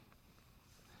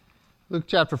Luke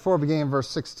chapter 4, beginning in verse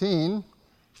 16.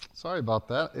 Sorry about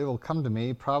that. It will come to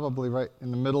me probably right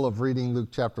in the middle of reading Luke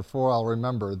chapter 4. I'll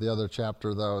remember the other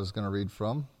chapter that I was going to read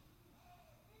from.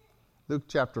 Luke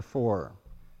chapter 4.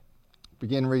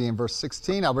 Begin reading in verse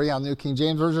 16. I'll read on the New King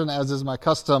James Version, as is my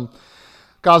custom.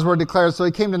 God's word declares, "So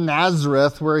he came to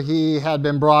Nazareth, where he had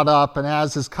been brought up, and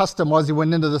as his custom was, he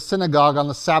went into the synagogue on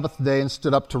the Sabbath day and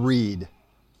stood up to read.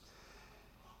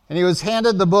 And he was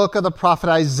handed the book of the prophet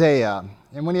Isaiah.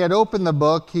 And when he had opened the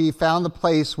book, he found the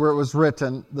place where it was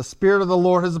written, 'The Spirit of the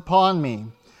Lord is upon me,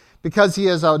 because he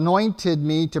has anointed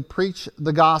me to preach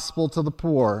the gospel to the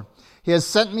poor. He has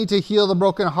sent me to heal the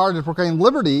brokenhearted, to proclaim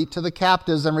liberty to the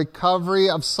captives and recovery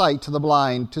of sight to the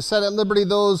blind, to set at liberty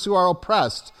those who are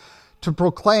oppressed, to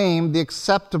proclaim the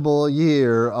acceptable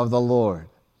year of the Lord.'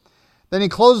 Then he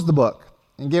closed the book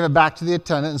and gave it back to the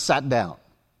attendant and sat down.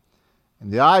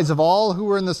 And the eyes of all who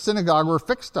were in the synagogue were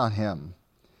fixed on him.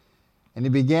 And he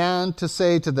began to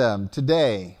say to them,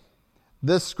 'Today,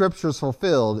 this scripture is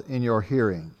fulfilled in your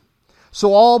hearing.'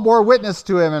 So all bore witness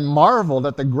to him and marveled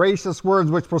at the gracious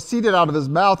words which proceeded out of his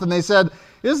mouth. And they said,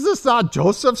 'Is this not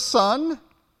Joseph's son?'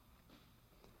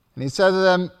 And he said to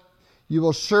them, 'You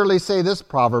will surely say this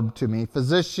proverb to me,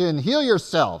 Physician, heal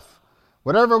yourself.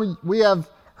 Whatever we have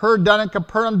heard done in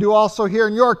Capernaum, do also here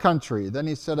in your country.' Then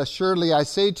he said, 'Assuredly I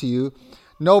say to you,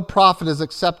 no prophet is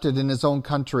accepted in his own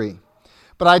country.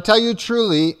 But I tell you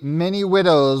truly, many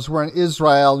widows were in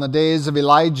Israel in the days of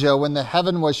Elijah, when the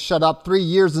heaven was shut up 3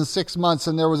 years and 6 months,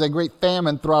 and there was a great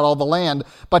famine throughout all the land.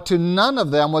 But to none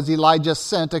of them was Elijah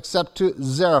sent, except to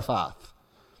Zarephath,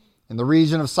 in the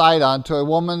region of Sidon, to a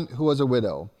woman who was a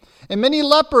widow. And many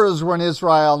lepers were in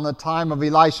Israel in the time of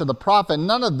Elisha the prophet.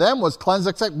 None of them was cleansed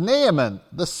except Naaman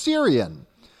the Syrian.'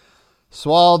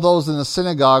 So all those in the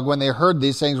synagogue, when they heard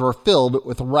these things, were filled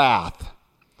with wrath,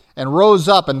 and rose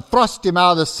up and thrust him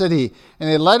out of the city. And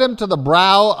they led him to the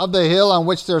brow of the hill on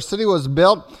which their city was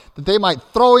built, that they might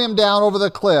throw him down over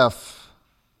the cliff.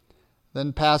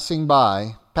 Then passing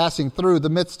through the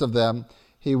midst of them,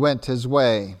 he went his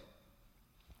way.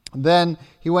 Then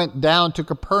he went down to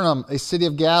Capernaum, a city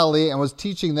of Galilee, and was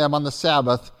teaching them on the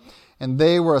Sabbath. And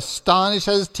they were astonished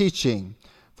at his teaching,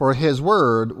 for his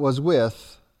word was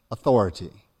with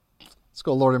authority." Let's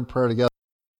go, Lord, in prayer together.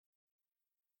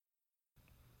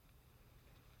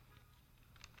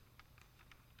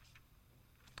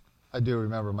 I do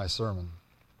remember my sermon.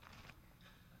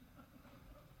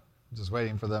 Just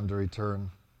waiting for them to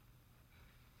return.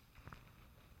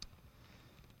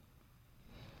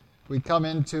 We come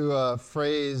into a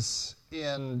phrase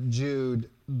in Jude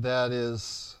that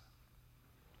is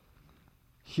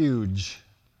huge.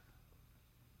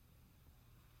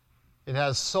 It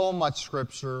has so much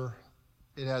scripture.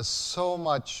 It has so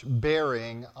much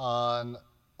bearing on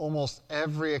almost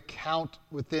every account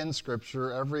within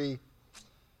scripture, every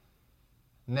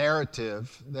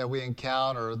narrative that we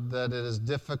encounter, that it is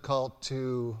difficult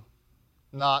to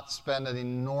not spend an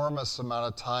enormous amount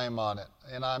of time on it.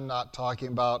 And I'm not talking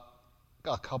about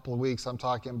a couple of weeks, I'm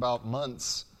talking about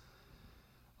months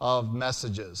of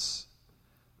messages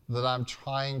that I'm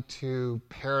trying to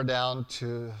pare down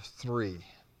to 3.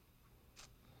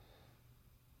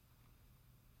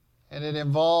 And it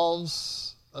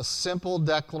involves a simple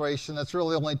declaration that's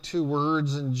really only 2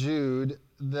 words in Jude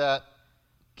that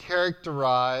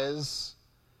characterize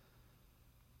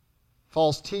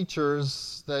false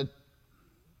teachers that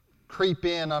creep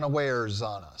in unawares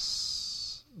on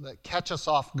us, that catch us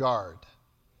off guard.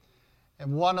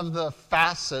 And one of the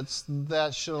facets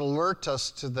that should alert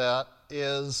us to that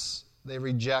is they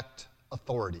reject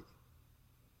authority.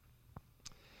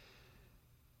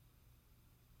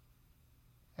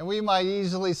 And we might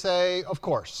easily say, of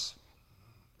course,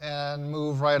 and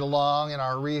move right along in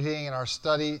our reading and our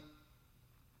study.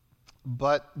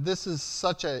 But this is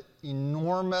such an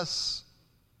enormous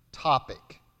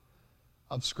topic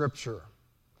of Scripture,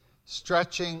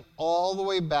 stretching all the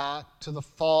way back to the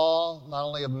fall, not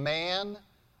only of man,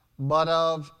 but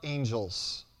of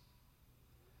angels,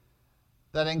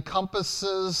 that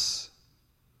encompasses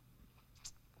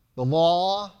the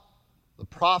law, the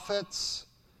prophets,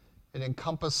 it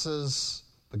encompasses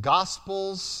the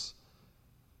Gospels,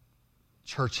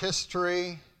 church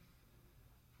history.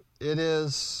 It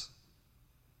is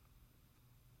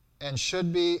and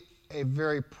should be a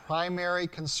very primary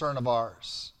concern of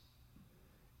ours,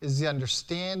 is the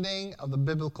understanding of the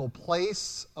biblical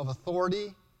place of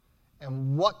authority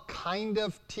and what kind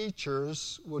of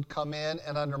teachers would come in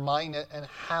and undermine it and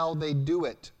how they do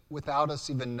it without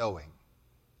us even knowing.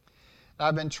 And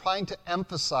I've been trying to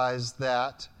emphasize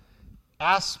that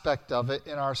aspect of it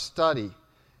in our study,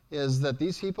 is that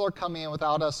these people are coming in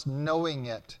without us knowing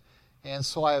it. And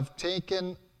so I have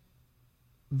taken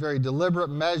very deliberate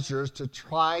measures to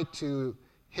try to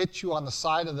hit you on the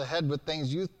side of the head with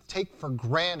things you take for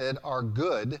granted are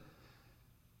good.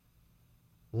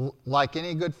 Like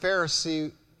any good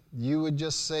Pharisee, you would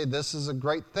just say, this is a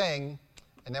great thing.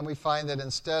 And then we find that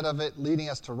instead of it leading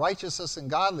us to righteousness and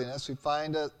godliness, we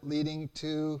find it leading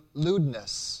to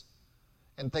lewdness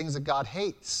and things that God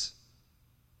hates.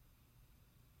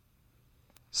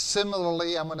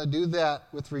 Similarly, I'm going to do that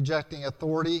with rejecting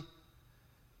authority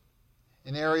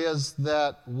in areas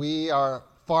that we are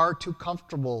far too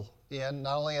comfortable in,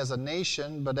 not only as a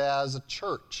nation, but as a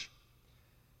church.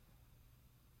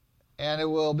 And it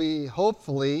will be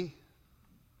hopefully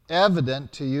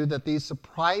evident to you that these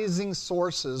surprising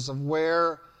sources of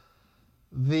where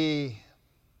the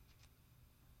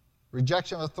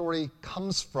rejection of authority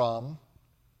comes from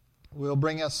will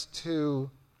bring us to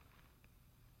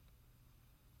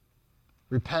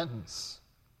repentance.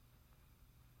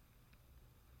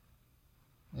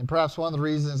 And perhaps one of the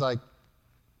reasons I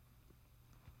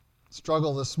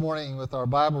struggle this morning with our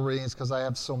Bible reading is because I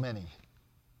have so many.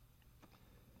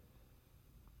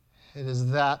 It is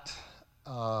that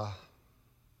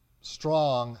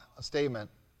strong a statement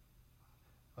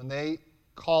when they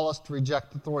call us to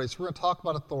reject authority. So we're going to talk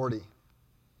about authority.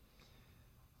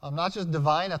 Not just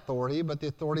divine authority, but the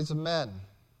authorities of men.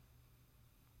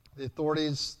 The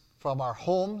authorities from our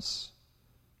homes,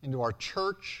 into our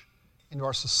church, into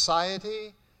our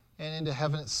society, and into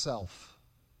heaven itself.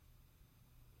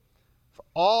 For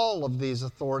all of these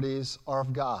authorities are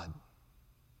of God.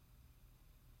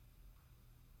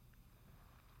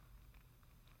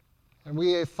 And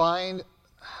we find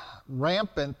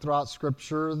rampant throughout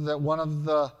Scripture that one of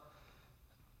the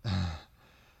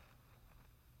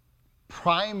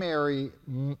primary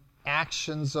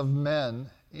actions of men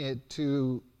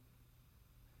to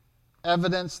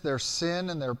evidence their sin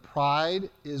and their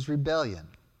pride is rebellion.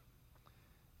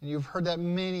 And you've heard that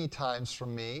many times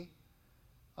from me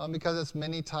because it's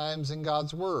many times in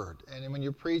God's Word. And when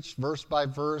you preach verse by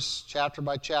verse, chapter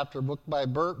by chapter, book by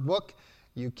book,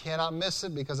 you cannot miss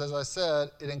it because, as I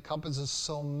said, it encompasses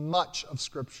so much of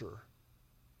Scripture.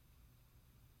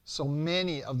 So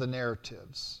many of the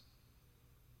narratives.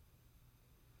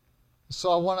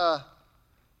 So I want to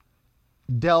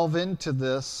delve into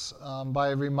this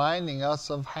by reminding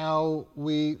us of how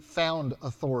we found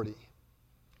authority.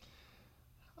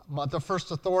 The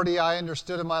first authority I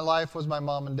understood in my life was my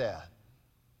mom and dad.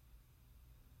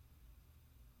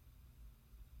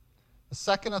 The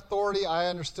second authority I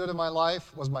understood in my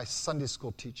life was my Sunday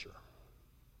school teacher.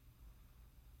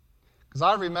 Because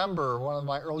I remember one of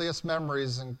my earliest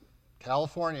memories in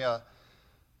California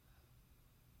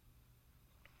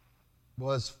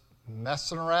was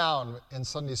messing around in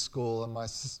Sunday school, and my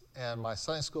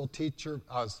Sunday school teacher,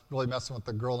 I was really messing with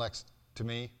the girl next to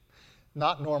me.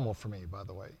 Not normal for me, by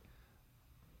the way.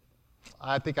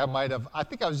 I think I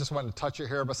was just wanting to touch her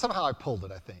hair, but somehow I pulled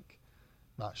it, I think.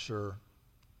 Not sure.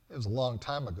 It was a long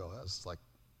time ago. That was like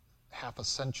half a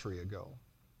century ago.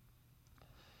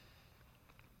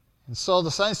 And so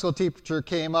the Sunday school teacher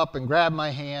came up and grabbed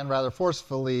my hand rather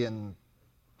forcefully and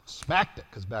smacked it,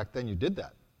 because back then you did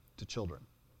that to children.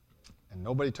 And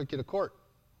nobody took you to court.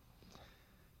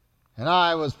 And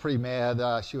I was pretty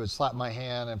mad. She would slap my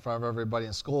hand in front of everybody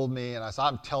and scold me. And I said,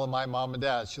 I'm telling my mom and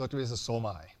dad. She looked at me and said, so am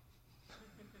I.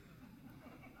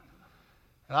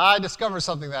 And I discovered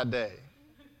something that day.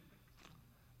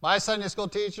 My Sunday school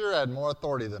teacher had more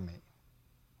authority than me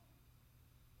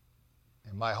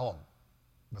in my home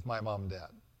with my mom and dad.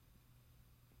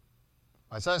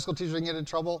 My Sunday school teacher didn't get in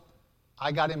trouble.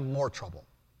 I got in more trouble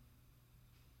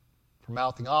for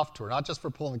mouthing off to her, not just for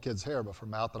pulling the kids' hair, but for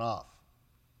mouthing off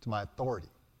to my authority.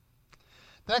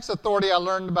 The next authority I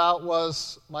learned about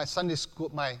was my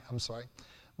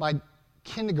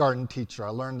kindergarten teacher. I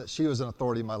learned that she was an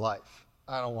authority in my life.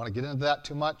 I don't want to get into that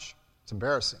too much. It's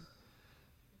embarrassing.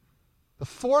 The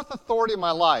fourth authority in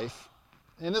my life,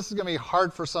 and this is going to be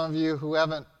hard for some of you who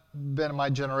haven't been in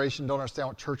my generation, don't understand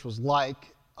what church was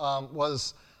like,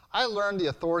 was I learned the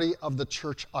authority of the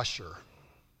church usher.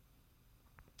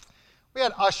 We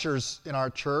had ushers in our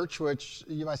church, which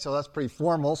you might say, well, that's pretty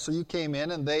formal. So you came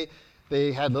in and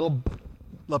they had little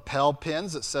lapel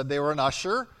pins that said they were an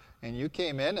usher, and you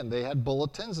came in and they had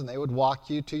bulletins and they would walk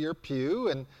you to your pew,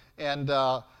 and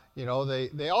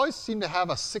they always seemed to have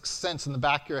a sixth sense in the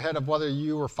back of your head of whether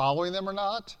you were following them or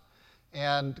not,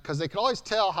 and because they could always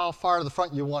tell how far to the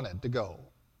front you wanted to go.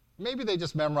 Maybe they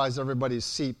just memorized everybody's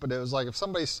seat, but it was like if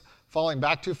somebody's falling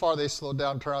back too far, they slowed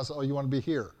down, turn around, and said, oh, you want to be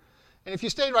here. And if you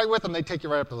stayed right with them, they'd take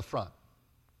you right up to the front.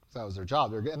 That was their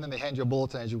job. And then they hand you a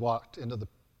bulletin as you walked into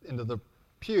the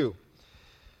pew.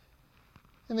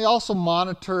 And they also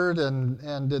monitored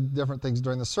and did different things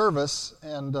during the service.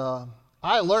 And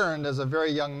I learned as a very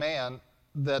young man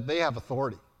that they have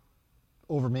authority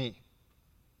over me.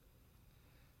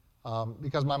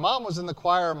 Because my mom was in the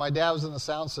choir, my dad was in the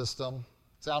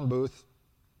sound booth,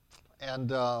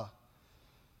 and I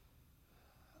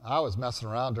was messing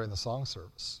around during the song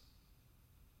service.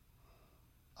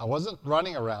 I wasn't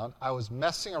running around, I was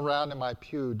messing around in my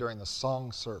pew during the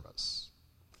song service.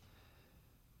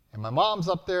 And my mom's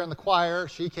up there in the choir,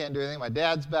 she can't do anything. My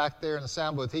dad's back there in the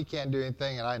sound booth, he can't do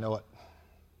anything, and I know it.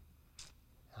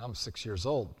 I'm 6 years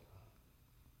old.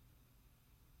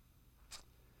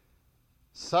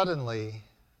 Suddenly,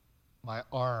 my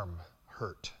arm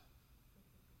hurt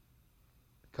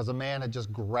because a man had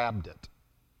just grabbed it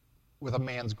with a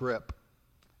man's grip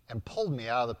and pulled me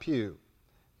out of the pew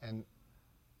and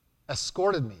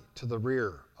escorted me to the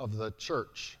rear of the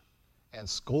church and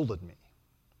scolded me.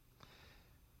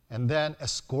 And then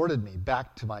escorted me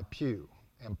back to my pew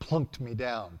and plunked me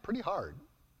down pretty hard.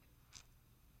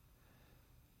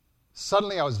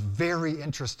 Suddenly, I was very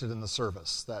interested in the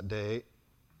service that day.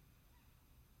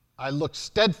 I looked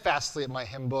steadfastly at my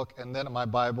hymn book and then at my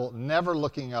Bible, never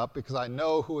looking up because I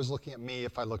know who was looking at me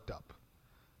if I looked up.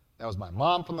 That was my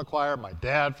mom from the choir, my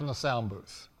dad from the sound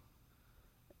booth.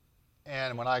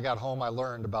 And when I got home, I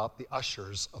learned about the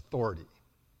usher's authority.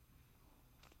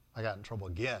 I got in trouble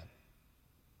again.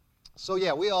 So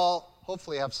yeah, we all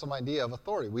hopefully have some idea of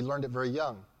authority. We learned it very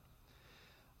young.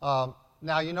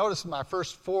 Now you notice my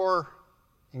first 4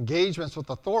 engagements with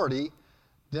authority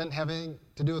didn't have anything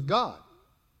to do with God.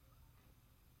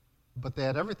 But they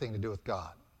had everything to do with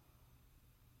God.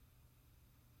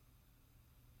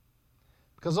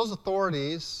 Because those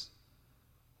authorities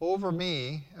over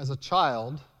me as a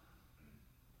child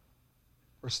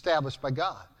were established by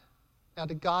God. Now,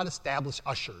 did God establish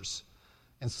ushers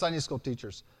and Sunday school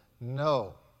teachers?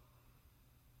 No.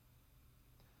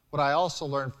 What I also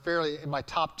learned in my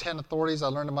top 10 authorities I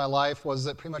learned in my life was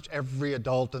that pretty much every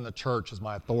adult in the church is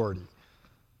my authority.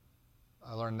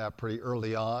 I learned that pretty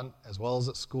early on, as well as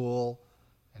at school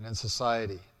and in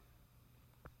society.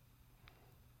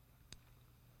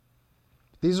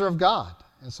 These are of God,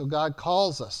 and so God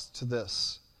calls us to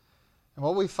this. And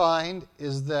what we find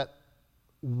is that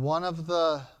one of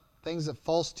the things that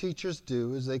false teachers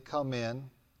do is they come in,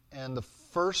 and the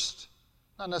first,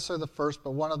 not necessarily the first,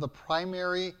 but one of the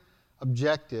primary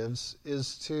objectives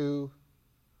is to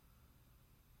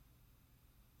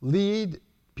lead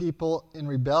people in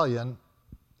rebellion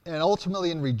and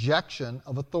ultimately in rejection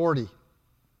of authority.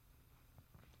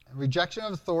 And rejection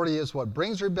of authority is what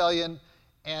brings rebellion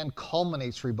and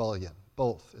culminates rebellion,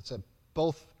 both. It's at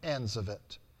both ends of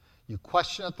it. You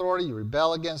question authority, you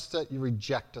rebel against it, you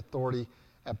reject authority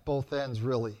at both ends,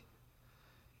 really.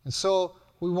 And so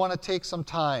we want to take some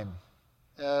time.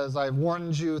 As I've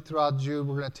warned you throughout Jude,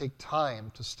 we're going to take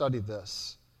time to study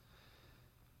this.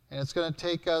 And it's going to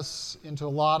take us into a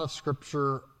lot of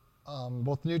Scripture,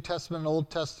 both New Testament and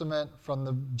Old Testament, from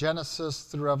the Genesis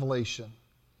through Revelation.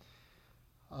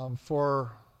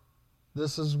 For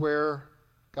this is where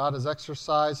God has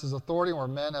exercised His authority, where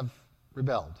men have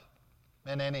rebelled,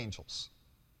 men and angels.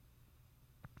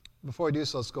 Before we do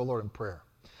so, let's go, Lord, in prayer.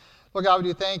 Lord God, we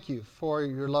do thank you for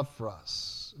your love for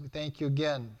us. We thank you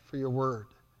again for your word.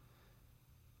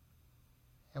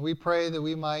 And we pray that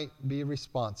we might be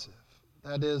responsive.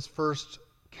 That is, first,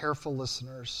 careful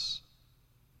listeners,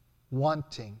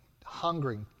 wanting,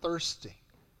 hungering, thirsting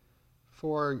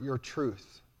for your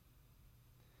truth.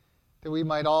 That we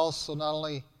might also not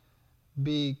only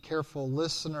be careful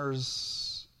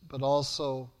listeners, but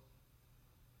also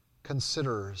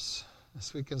considerers,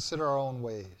 as we consider our own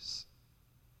ways.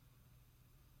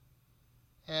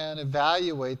 And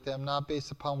evaluate them not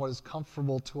based upon what is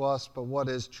comfortable to us, but what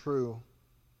is true.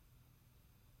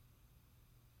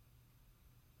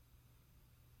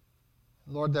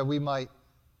 Lord, that we might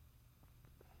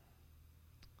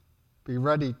be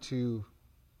ready to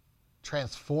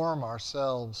transform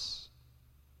ourselves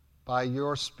by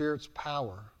your Spirit's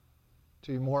power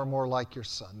to be more and more like your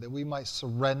Son, that we might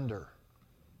surrender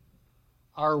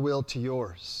our will to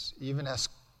yours, even as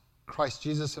Christ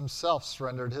Jesus himself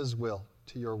surrendered his will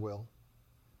to your will.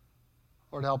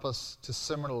 Lord, help us to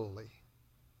similarly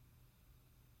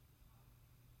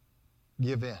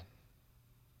give in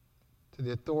to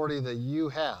the authority that you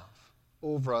have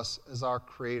over us as our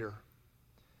Creator,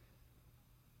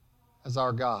 as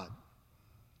our God,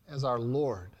 as our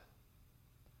Lord,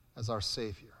 as our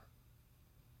Savior.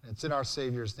 And it's in our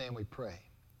Savior's name we pray.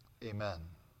 Amen.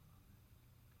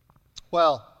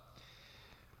 Well,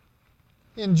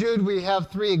 in Jude we have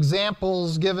 3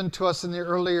 examples given to us in the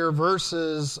earlier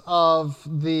verses of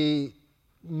the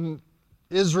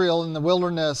Israel in the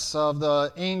wilderness, of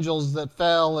the angels that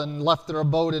fell and left their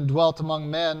abode and dwelt among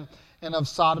men, and of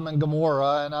Sodom and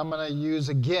Gomorrah. And I'm going to use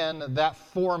again that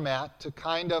format to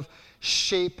kind of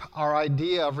shape our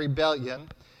idea of rebellion.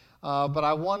 But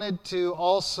I wanted to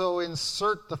also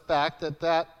insert the fact that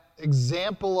that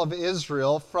example of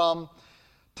Israel from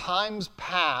times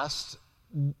past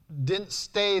didn't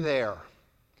stay there.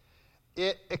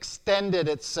 It extended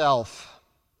itself.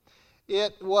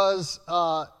 It was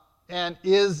and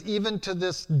is even to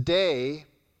this day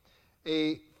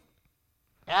a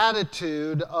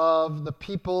attitude of the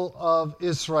people of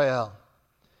Israel.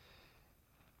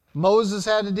 Moses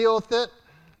had to deal with it,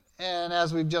 and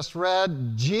as we've just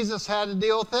read, Jesus had to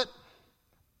deal with it,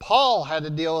 Paul had to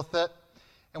deal with it,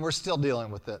 and we're still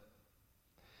dealing with it.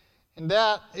 And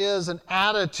that is an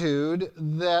attitude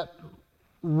that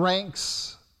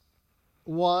ranks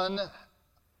one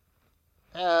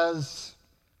as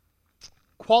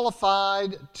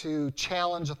qualified to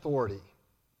challenge authority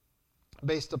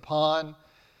based upon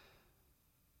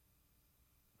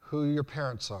who your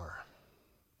parents are,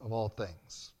 of all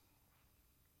things.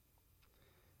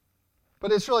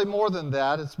 But it's really more than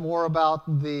that. It's more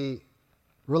about the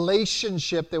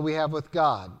relationship that we have with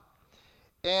God.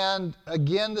 And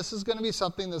again, this is going to be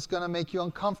something that's going to make you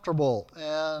uncomfortable.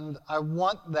 And I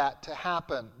want that to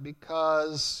happen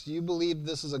because you believe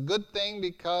this is a good thing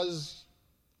because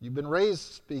you've been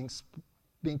raised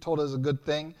being told it's a good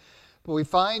thing. But we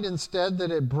find instead that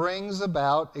it brings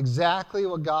about exactly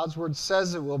what God's Word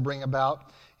says it will bring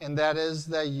about, and that is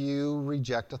that you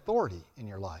reject authority in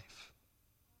your life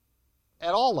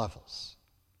at all levels.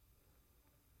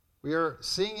 We are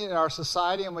seeing it in our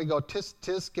society, and we go tisk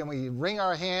tisk, and we wring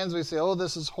our hands. We say, "Oh,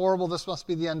 this is horrible. This must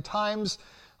be the end times."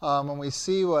 When we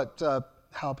see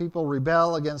how people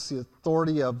rebel against the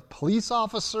authority of police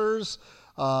officers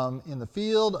in the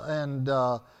field, and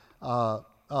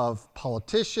of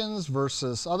politicians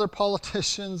versus other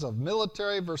politicians, of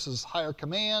military versus higher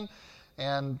command,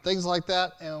 and things like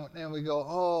that, and we go,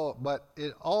 "Oh, but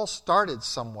it all started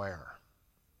somewhere."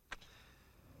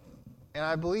 And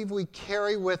I believe we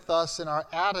carry with us in our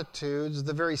attitudes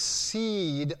the very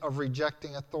seed of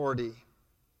rejecting authority.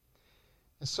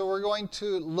 And so we're going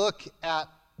to look at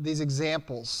these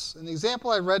examples. And the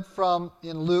example I read from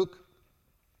in Luke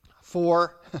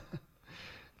 4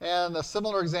 and a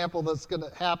similar example that's going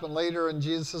to happen later in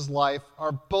Jesus' life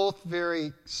are both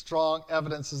very strong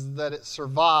evidences that it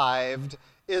survived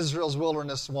Israel's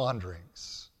wilderness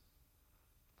wanderings.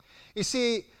 You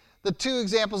see, the two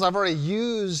examples I've already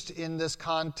used in this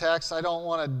context, I don't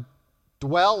want to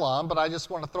dwell on, but I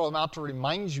just want to throw them out to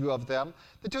remind you of them.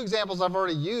 The two examples I've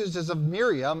already used is of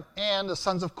Miriam and the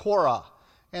sons of Korah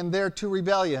and their two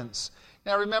rebellions.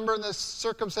 Now remember, in the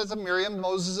circumstance of Miriam,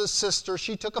 Moses' sister,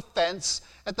 she took offense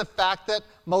at the fact that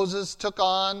Moses took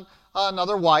on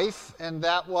another wife, and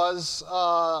that was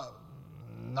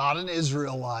not an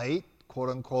Israelite, quote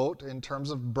unquote, in terms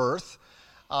of birth.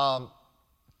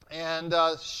 And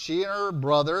she and her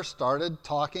brother started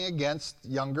talking against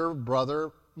younger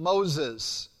brother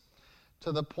Moses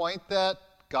to the point that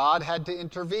God had to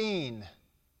intervene.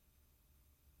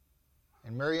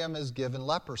 And Miriam is given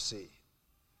leprosy.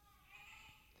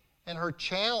 And her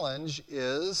challenge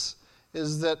is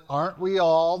that aren't we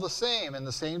all the same? And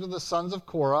the same to the sons of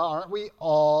Korah. Aren't we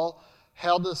all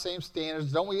held to the same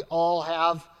standards? Don't we all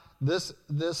have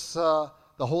the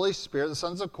Holy Spirit? The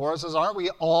sons of Korah says, aren't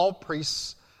we all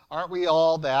priests? Aren't we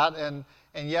all that? And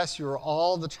yes, you're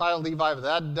all the tribe of Levi, but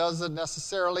that doesn't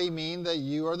necessarily mean that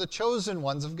you are the chosen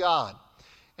ones of God.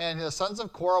 And the sons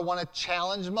of Korah want to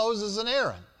challenge Moses and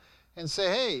Aaron and say,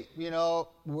 hey,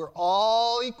 we're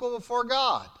all equal before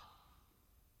God.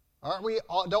 Don't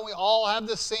we all have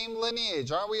the same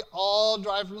lineage? Aren't we all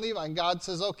derived from Levi? And God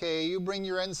says, okay, you bring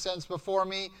your incense before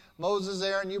me. Moses,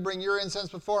 Aaron, you bring your incense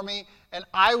before me, and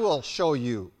I will show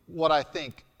you what I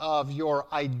think of your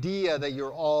idea that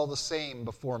you're all the same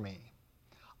before me.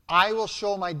 I will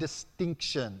show my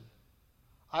distinction.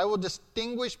 I will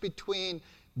distinguish between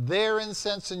their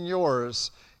incense and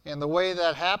yours. And the way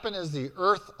that happened is the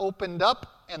earth opened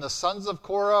up, and the sons of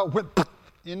Korah went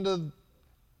into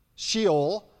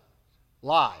Sheol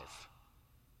live.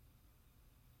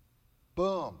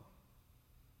 Boom.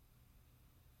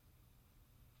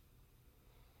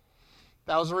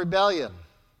 That was a rebellion.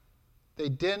 They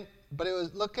didn't, but it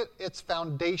was, look at its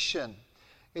foundation.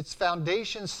 Its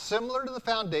foundation similar to the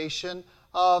foundation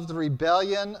of the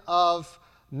rebellion of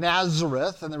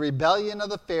Nazareth and the rebellion of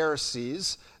the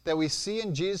Pharisees that we see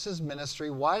in Jesus'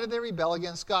 ministry. Why did they rebel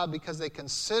against God? Because they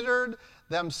considered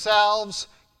themselves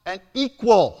an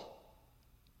equal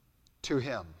to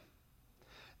Him.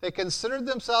 They considered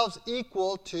themselves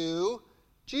equal to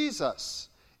Jesus.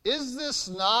 Is this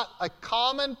not a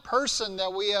common person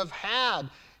that we have had?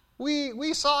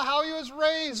 We saw how he was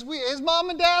raised. His mom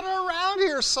and dad are around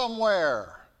here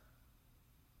somewhere.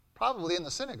 Probably in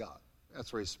the synagogue.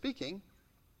 That's where he's speaking.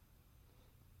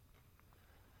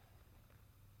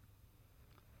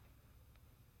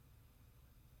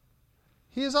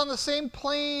 He is on the same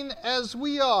plane as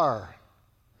we are.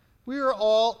 We are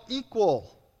all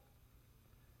equal.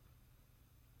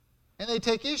 And they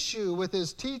take issue with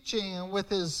his teaching and with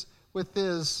his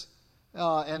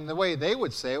and the way they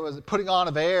would say it was putting on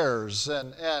of airs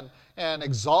and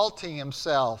exalting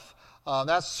himself.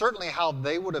 That's certainly how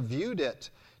they would have viewed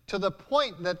it. To the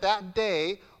point that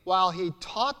day, while he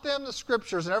taught them the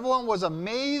Scriptures, and everyone was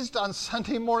amazed on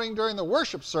Sunday morning during the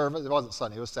worship service. It wasn't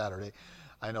Sunday, it was Saturday.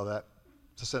 I know that.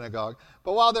 It's a synagogue.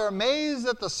 But while they're amazed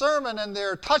at the sermon and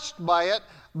they're touched by it,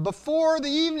 before the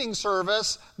evening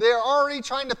service, they're already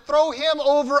trying to throw him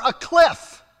over a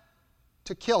cliff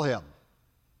to kill him.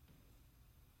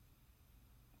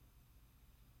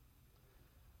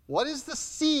 What is the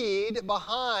seed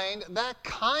behind that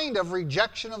kind of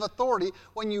rejection of authority?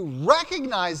 When you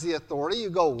recognize the authority, you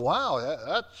go, wow.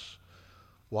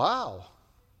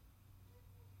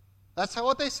 That's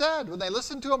what they said. When they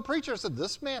listened to him preach, they said,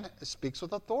 this man speaks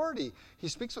with authority. He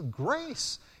speaks with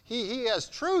grace. He has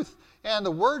truth. And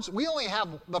the words, we only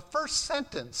have the first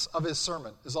sentence of his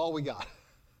sermon is all we got.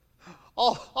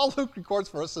 All Luke records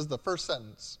for us is the first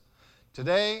sentence.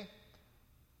 Today,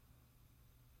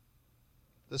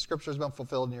 this scripture has been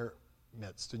fulfilled in your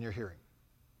midst, in your hearing.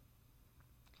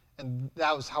 And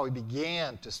that was how he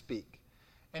began to speak.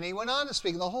 And he went on to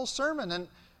speak the whole sermon,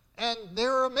 and they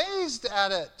were amazed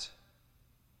at it.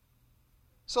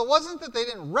 So it wasn't that they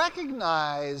didn't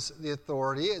recognize the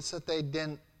authority, it's that they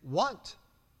didn't want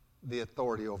the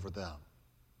authority over them.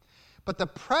 But the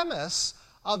premise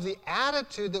of the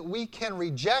attitude that we can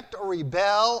reject or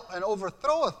rebel and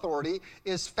overthrow authority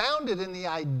is founded in the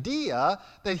idea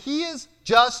that he is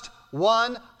just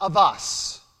one of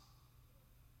us.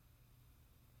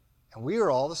 And we are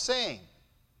all the same.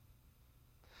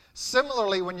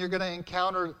 Similarly, when you're going to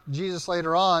encounter Jesus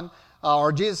later on,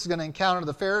 or Jesus is going to encounter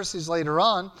the Pharisees later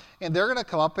on, and they're going to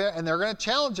come up here and they're going to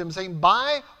challenge him, saying,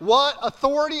 by what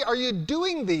authority are you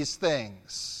doing these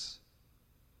things?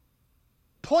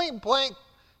 Point blank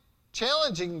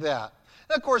challenging that.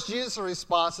 And of course, Jesus'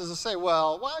 response is to say,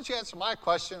 well, why don't you answer my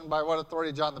question, by what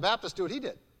authority did John the Baptist do what he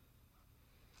did?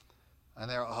 And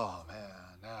they're, oh man,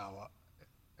 now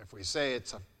if we say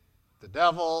it's of the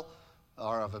devil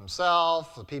or of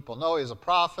himself, the people know he's a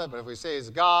prophet, but if we say he's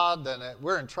God, then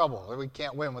we're in trouble. We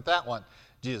can't win with that one.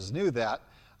 Jesus knew that.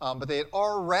 But they had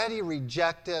already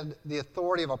rejected the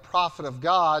authority of a prophet of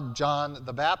God, John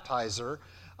the Baptizer.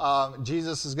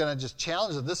 Jesus is going to just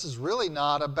challenge that this is really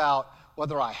not about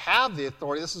whether I have the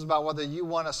authority. This is about whether you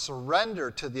want to surrender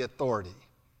to the authority.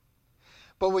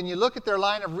 But when you look at their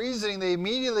line of reasoning, they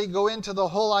immediately go into the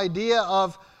whole idea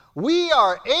of, we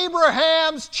are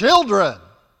Abraham's children.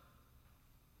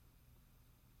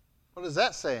 What is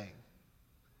that saying?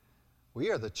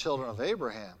 We are the children of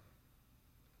Abraham.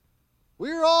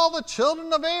 We are all the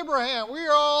children of Abraham. We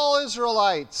are all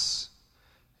Israelites.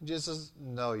 And Jesus says,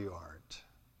 no, you aren't.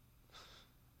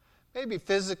 Maybe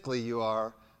physically you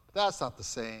are, but that's not the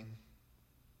same.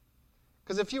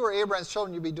 Because if you were Abraham's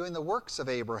children, you'd be doing the works of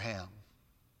Abraham.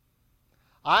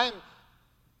 I'm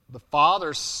the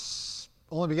Father's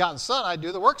only begotten Son. I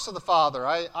do the works of the Father.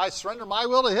 I surrender my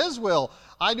will to his will.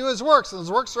 I do his works, and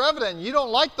his works are evident. You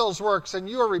don't like those works, and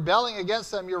you are rebelling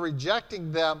against them. You're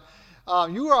rejecting them.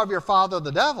 You are of your father,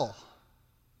 the devil.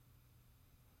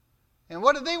 And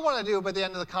what did they want to do by the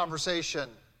end of the conversation?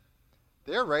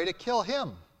 They're ready to kill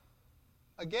him.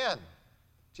 Again,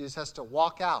 Jesus has to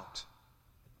walk out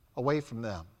away from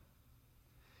them.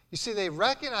 You see, they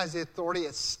recognized the authority.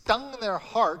 It stung their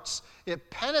hearts. It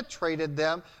penetrated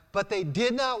them, but they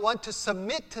did not want to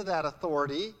submit to that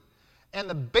authority. And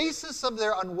the basis of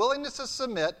their unwillingness to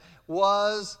submit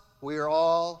was, we are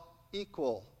all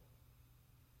equal.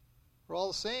 We're all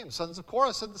the same. Sons of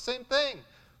Korah said the same thing.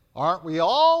 Aren't we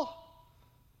all?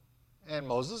 And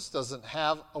Moses doesn't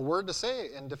have a word to say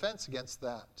in defense against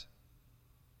that.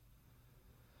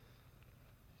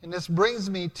 And this brings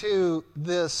me to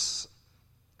this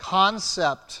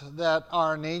concept that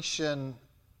our nation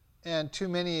and too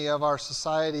many of our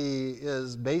society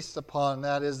is based upon,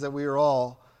 that is that we are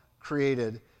all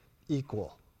created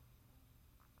equal.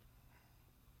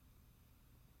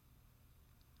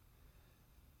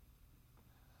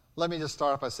 Let me just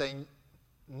start off by saying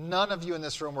none of you in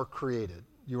this room were created.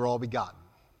 You were all begotten.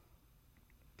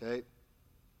 Okay?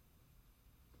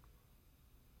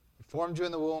 Formed you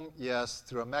in the womb, yes,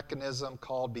 through a mechanism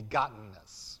called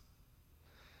begottenness.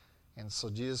 And so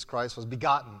Jesus Christ was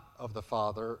begotten of the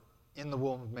Father in the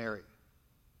womb of Mary.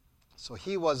 So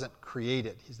he wasn't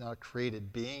created. He's not a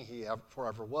created being. He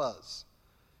forever was,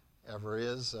 ever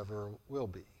is, ever will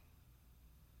be.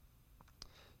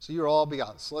 So you're all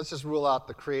begotten. So let's just rule out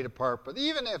the created part. But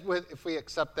even if we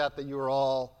accept that you were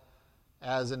all,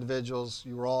 as individuals,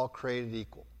 you were all created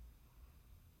equal.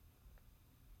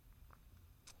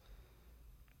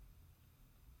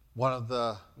 One of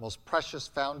the most precious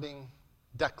founding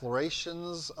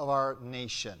declarations of our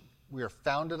nation. We are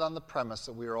founded on the premise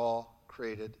that we are all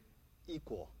created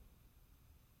equal.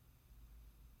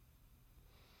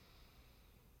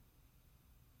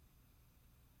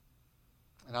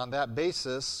 And on that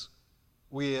basis,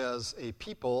 we as a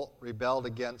people rebelled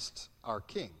against our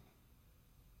king.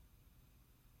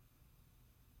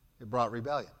 It brought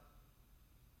rebellion.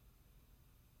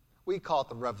 We call it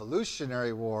the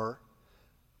Revolutionary War.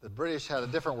 The British had a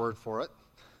different word for it.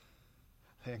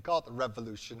 They didn't call it the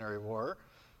Revolutionary War.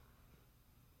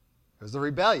 It was the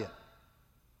rebellion.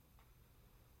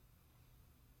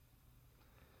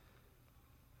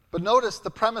 But notice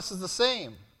the premise is the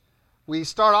same. We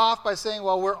start off by saying,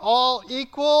 well, we're all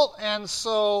equal, and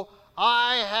so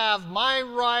I have my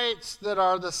rights that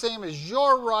are the same as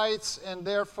your rights, and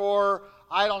therefore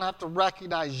I don't have to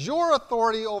recognize your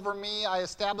authority over me. I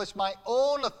establish my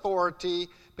own authority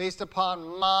based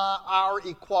upon our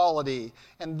equality.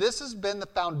 And this has been the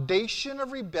foundation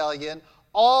of rebellion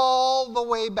all the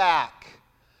way back.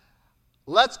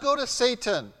 Let's go to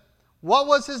Satan. What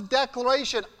was his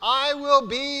declaration? I will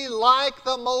be like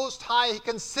the Most High. He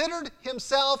considered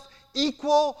himself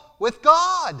equal with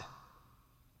God.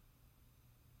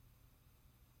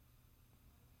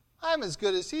 I'm as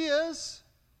good as he is.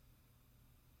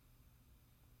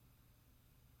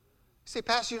 You say,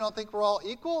 Pastor, you don't think we're all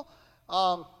equal?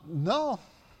 No.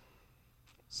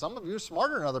 Some of you are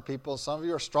smarter than other people. Some of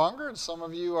you are stronger, and some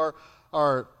of you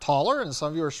are taller, and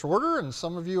some of you are shorter, and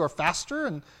some of you are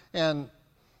faster, and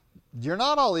you're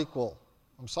not all equal.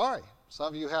 I'm sorry. Some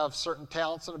of you have certain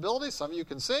talents and abilities. Some of you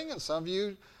can sing, and some of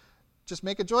you just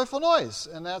make a joyful noise.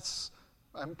 And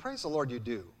praise the Lord you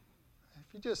do.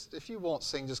 If you won't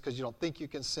sing just because you don't think you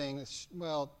can sing,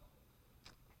 well,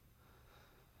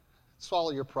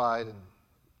 swallow your pride and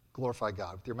glorify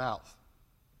God with your mouth.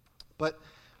 But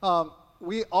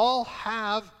we all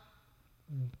have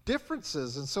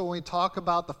differences. And so when we talk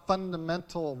about the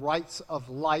fundamental rights of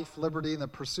life, liberty, and the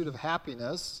pursuit of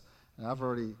happiness, and I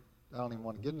don't even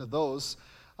want to get into those,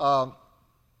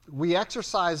 we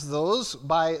exercise those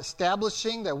by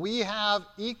establishing that we have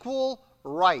equal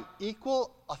right,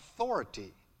 equal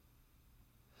authority.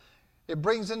 It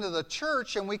brings into the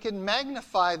church, and we can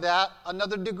magnify that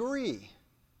another degree.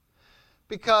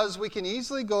 Because we can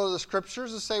easily go to the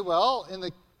scriptures and say, well,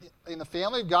 in the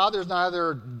family of God, there's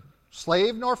neither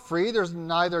slave nor free, there's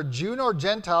neither Jew nor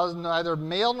Gentile, there's neither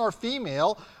male nor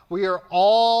female. We are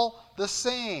all the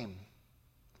same.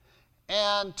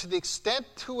 And to the extent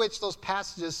to which those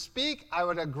passages speak, I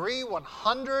would agree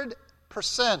 100%.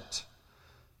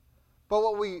 But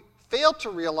what we fail to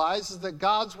realize is that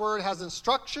God's Word has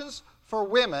instructions for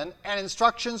women and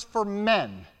instructions for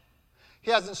men.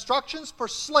 He has instructions for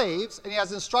slaves, and he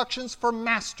has instructions for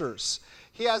masters.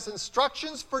 He has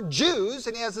instructions for Jews,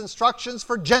 and he has instructions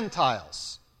for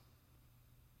Gentiles.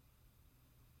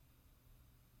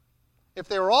 If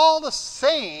they're all the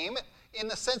same in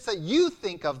the sense that you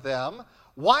think of them,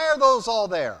 why are those all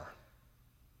there?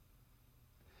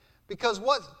 Because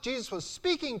what Jesus was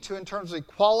speaking to in terms of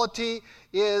equality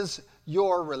is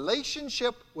your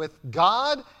relationship with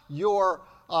God, your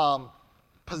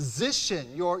position,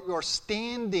 your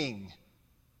standing.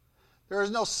 There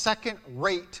is no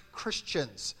second-rate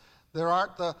Christians. There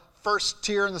aren't the first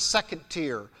tier and the second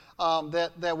tier.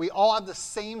 That we all have the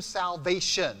same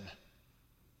salvation.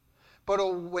 But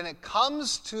when it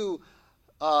comes to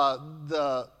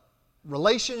the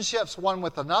relationships one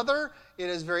with another, it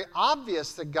is very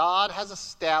obvious that God has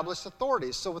established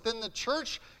authorities. So within the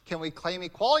church, can we claim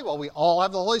equality? Well, we all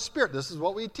have the Holy Spirit. This is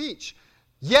what we teach.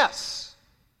 Yes.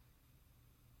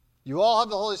 You all have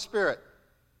the Holy Spirit.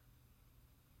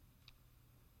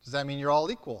 Does that mean you're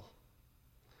all equal?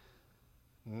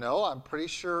 No, I'm pretty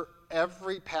sure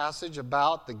every passage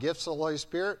about the gifts of the Holy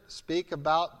Spirit speak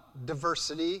about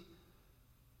diversity,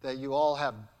 that you all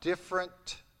have differing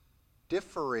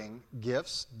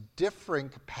gifts, differing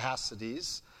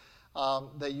capacities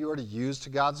that you are to use to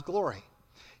God's glory.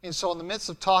 And so in the midst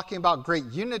of talking about great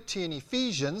unity in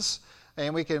Ephesians,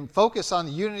 and we can focus on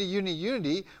the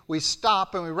unity, we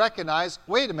stop and we recognize,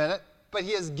 wait a minute, but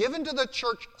he has given to the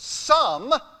church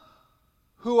some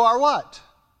who are what?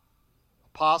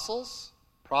 Apostles,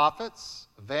 prophets,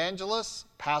 evangelists,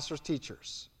 pastors,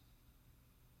 teachers.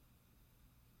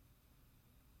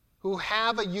 Who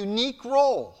have a unique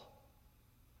role,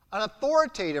 an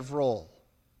authoritative role.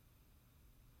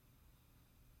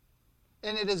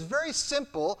 And it is very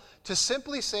simple to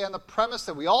simply say, on the premise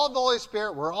that we all have the Holy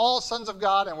Spirit, we're all sons of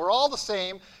God, and we're all the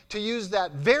same, to use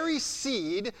that very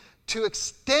seed to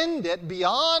extend it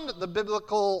beyond the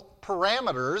biblical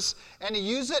parameters and to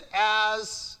use it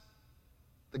as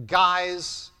the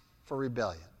guise for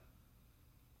rebellion.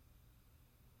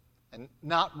 And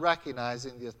not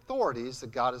recognizing the authorities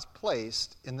that God has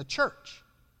placed in the church.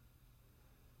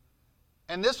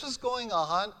 And this was going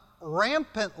on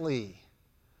rampantly.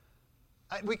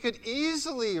 We could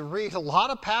easily read a lot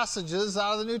of passages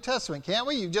out of the New Testament, can't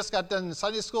we? You just got done in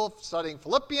Sunday school studying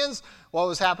Philippians. What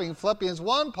was happening in Philippians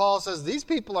 1, Paul says, these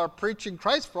people are preaching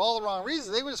Christ for all the wrong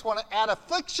reasons. They just want to add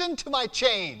affliction to my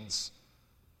chains.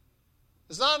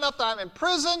 It's not enough that I'm in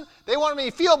prison. They want me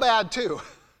to feel bad too.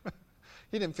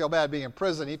 He didn't feel bad being in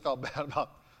prison. He felt bad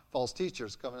about false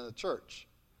teachers coming to the church.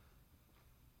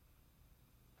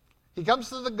 He comes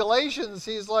to the Galatians.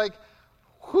 He's like,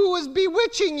 who is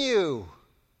bewitching you?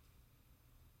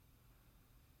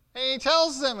 And he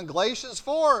tells them in Galatians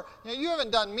 4, you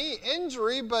haven't done me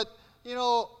injury, but,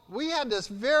 we had this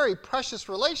very precious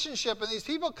relationship, and these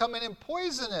people come in and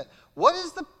poison it. What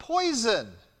is the poison?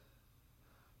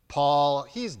 Paul,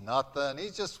 he's nothing.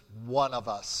 He's just one of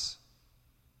us.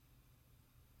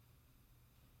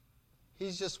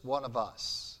 He's just one of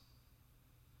us.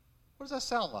 What does that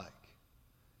sound like?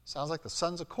 Sounds like the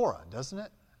sons of Korah, doesn't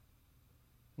it?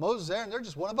 Moses, Aaron, they're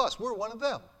just one of us. We're one of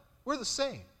them. We're the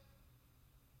same.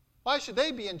 Why should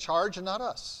they be in charge and not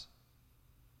us?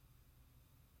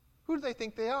 Who do they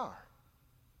think they are?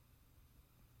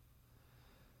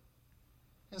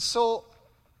 And so,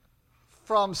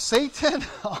 from Satan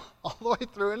all the way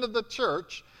through into the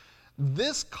church,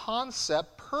 this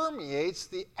concept permeates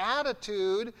the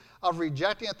attitude of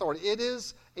rejecting authority. It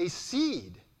is a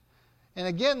seed. And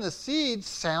again, the seed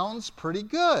sounds pretty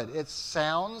good. It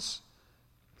sounds,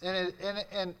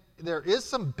 and there is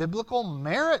some biblical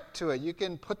merit to it. You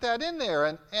can put that in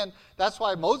there. And that's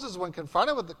why Moses, when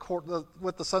confronted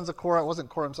with the sons of Korah, it wasn't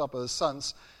Korah himself, but his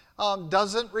sons,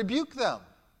 doesn't rebuke them.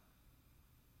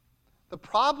 The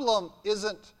problem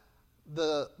isn't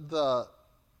the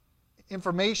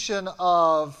information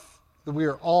of that we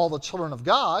are all the children of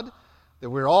God, that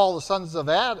we are all the sons of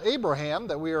Abraham,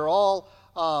 that we are all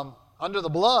under the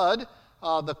blood.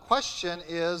 The question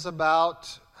is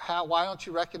about why don't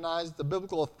you recognize the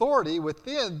biblical authority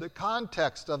within the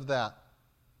context of that?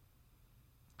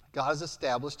 God has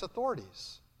established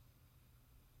authorities.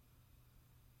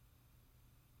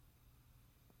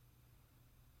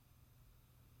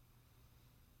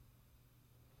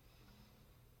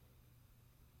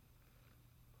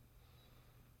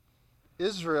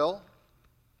 Israel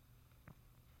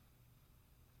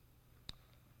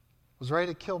was ready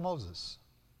to kill Moses,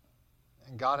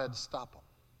 and God had to stop them.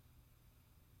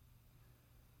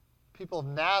 People of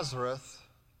Nazareth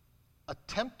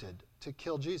attempted to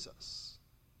kill Jesus.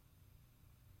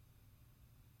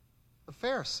 The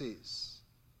Pharisees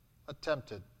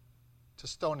attempted to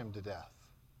stone him to death.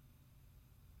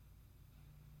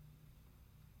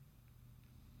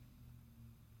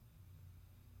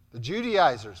 The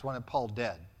Judaizers wanted Paul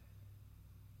dead.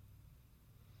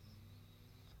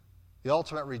 The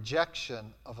ultimate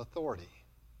rejection of authority.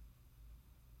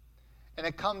 And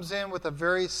it comes in with a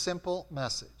very simple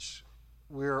message.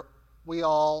 We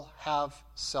all have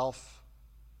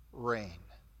self-reign.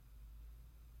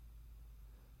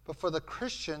 But for the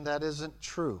Christian, that isn't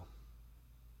true.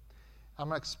 I'm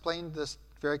going to explain this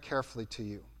very carefully to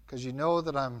you, because you know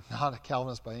that I'm not a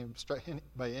Calvinist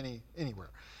by anywhere.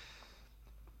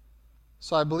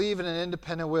 So I believe in an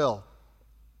independent will,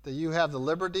 that you have the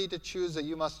liberty to choose, that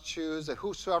you must choose, that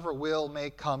whosoever will may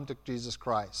come to Jesus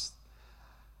Christ.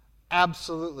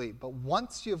 Absolutely. But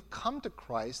once you've come to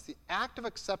Christ, the act of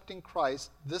accepting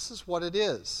Christ, this is what it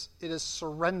is. It is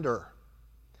surrender.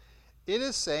 It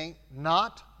is saying,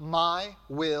 not my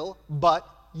will, but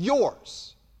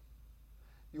yours.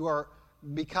 You are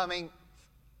becoming,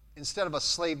 instead of a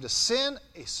slave to sin,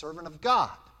 a servant of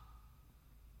God.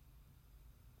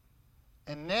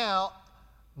 And now,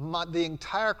 the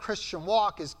entire Christian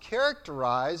walk is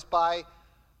characterized by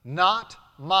not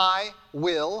my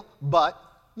will, but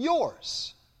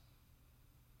yours.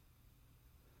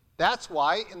 That's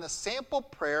why in the sample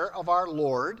prayer of our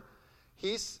Lord,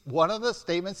 one of the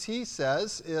statements he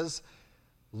says is,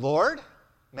 Lord,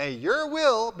 may your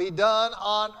will be done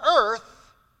on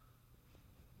earth.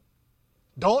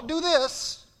 Don't do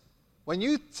this. When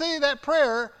you say that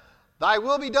prayer, thy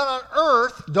will be done on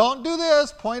earth, don't do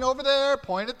this. Point over there,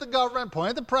 point at the government,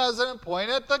 point at the president, point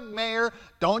at the mayor.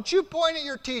 Don't you point at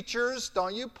your teachers.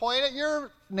 Don't you point at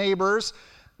your neighbors.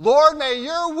 Lord, may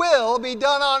your will be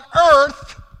done on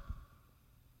earth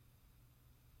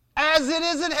as it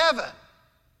is in heaven.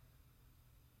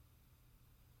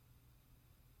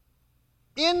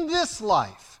 In this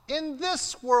life, in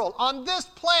this world, on this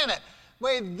planet,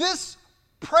 may this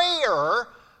prayer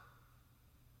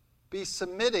be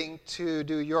submitting to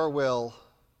do your will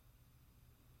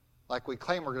like we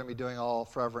claim we're going to be doing all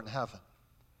forever in heaven.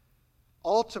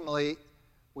 Ultimately,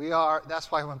 that's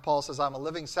why when Paul says, I'm a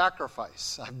living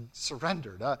sacrifice, I've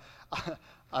surrendered,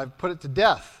 I've put it to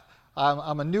death,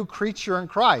 I'm a new creature in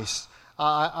Christ,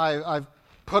 I've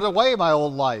put away my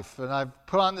old life, and I've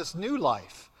put on this new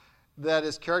life that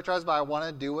is characterized by I want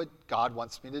to do what God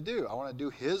wants me to do. I want to do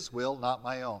His will, not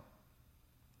my own.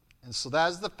 And so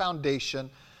that is the foundation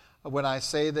when I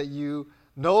say that you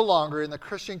no longer in the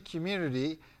Christian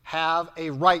community have a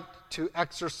right to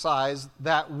exercise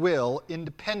that will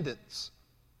independence.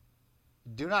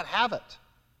 You do not have it.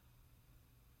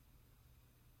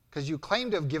 Because you claim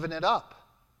to have given it up.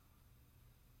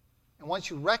 And once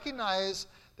you recognize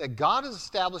that God has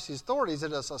established these authorities,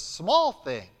 it is a small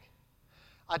thing,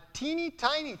 a teeny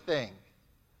tiny thing,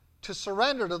 to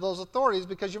surrender to those authorities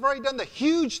because you've already done the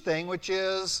huge thing, which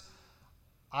is,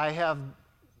 I have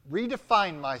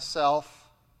redefined myself,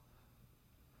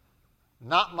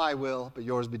 not my will, but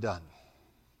yours be done.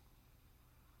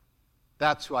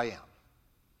 That's who I am.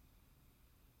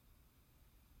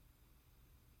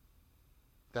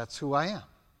 That's who I am.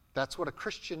 That's what a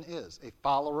Christian is, a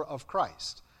follower of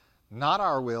Christ. Not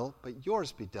our will, but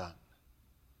yours be done.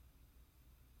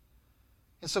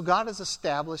 And so God has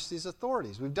established these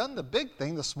authorities. We've done the big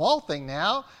thing. The small thing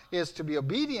now is to be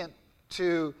obedient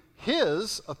to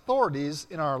His authorities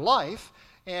in our life.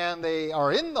 And they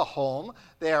are in the home.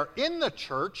 They are in the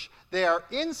church. They are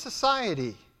in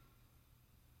society.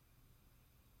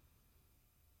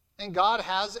 And God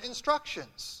has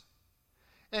instructions.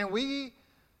 And we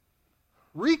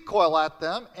recoil at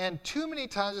them. And too many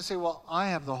times we say, well, I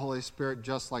have the Holy Spirit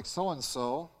just like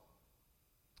so-and-so.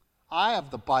 I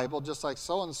have the Bible just like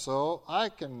so-and-so. I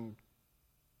can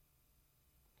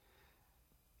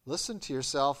listen to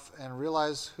yourself and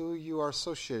realize who you are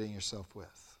associating yourself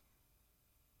with.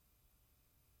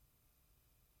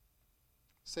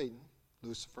 Satan,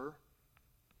 Lucifer,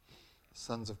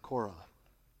 sons of Korah,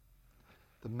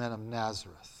 the men of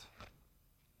Nazareth,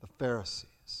 the Pharisees.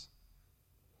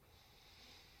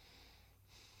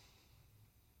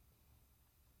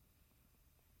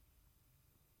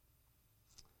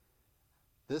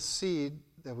 This seed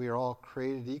that we are all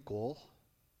created equal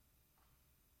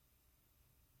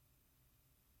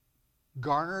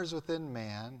garners within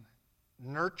man,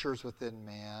 nurtures within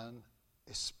man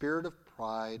a spirit of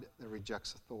pride that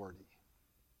rejects authority.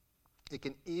 It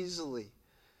can easily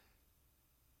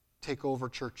take over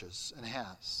churches, and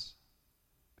has.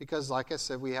 Because, like I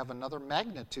said, we have another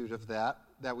magnitude of that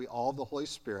we all have the Holy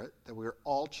Spirit, that we are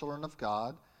all children of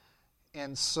God.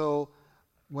 And so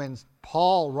when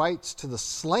Paul writes to the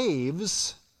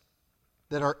slaves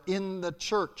that are in the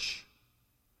church,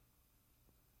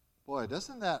 boy,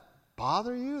 doesn't that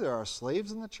bother you? There are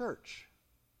slaves in the church,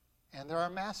 and there are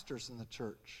masters in the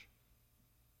church.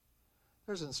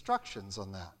 There's instructions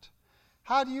on that.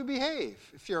 How do you behave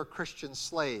if you're a Christian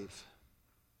slave?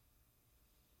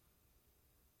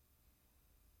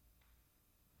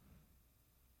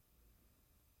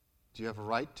 Do you have a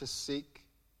right to seek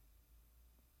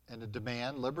and to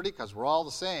demand liberty? Because we're all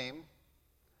the same.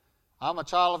 I'm a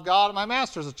child of God and my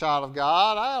master's a child of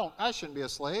God. I shouldn't be a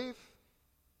slave.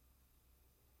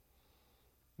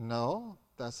 No,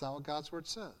 that's not what God's word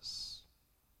says.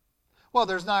 Well,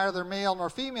 there's neither male nor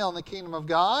female in the kingdom of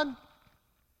God.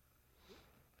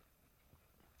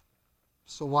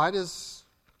 So why does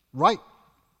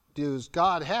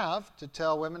God have to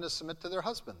tell women to submit to their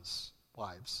husbands?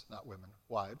 Wives, not women,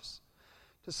 wives.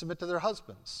 To submit to their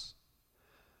husbands.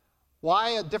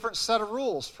 Why a different set of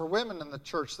rules for women in the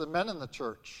church than men in the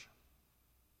church?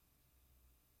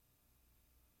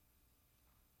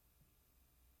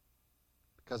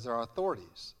 Because there are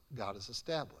authorities God has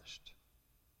established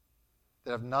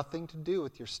that have nothing to do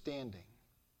with your standing,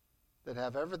 that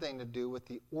have everything to do with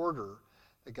the order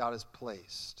that God has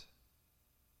placed.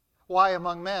 Why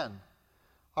among men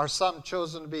are some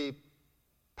chosen to be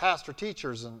pastor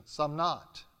teachers and some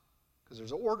not? Because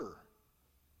there's an order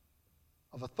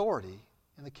of authority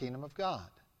in the kingdom of God.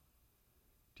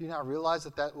 Do you not realize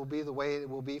that will be the way it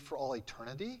will be for all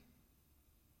eternity?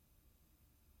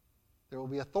 There will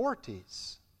be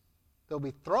authorities There'll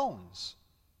be thrones.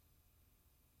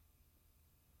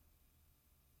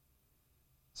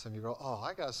 Some of you go, oh,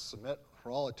 I got to submit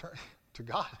for all eternity to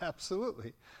God.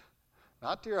 Absolutely.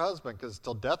 Not to your husband, because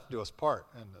till death do us part,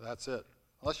 and that's it.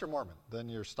 Unless you're Mormon, then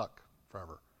you're stuck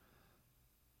forever.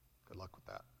 Good luck with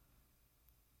that.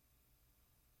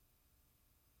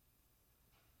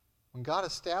 When God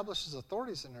establishes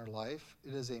authorities in our life,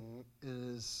 it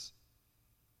is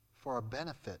for our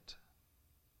benefit.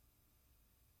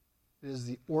 It is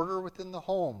the order within the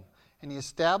home. And he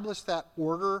established that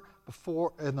order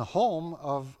before in the home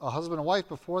of a husband and wife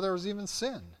before there was even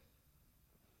sin.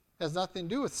 It has nothing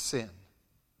to do with sin.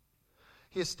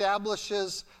 He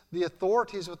establishes the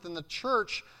authorities within the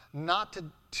church not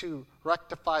to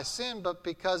rectify sin, but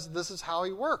because this is how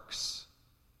he works.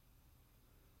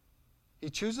 He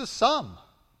chooses some,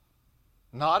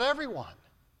 not everyone.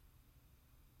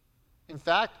 In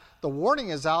fact, the warning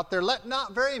is out there, let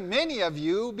not very many of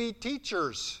you be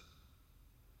teachers.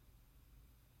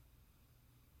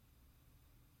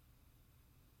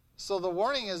 So the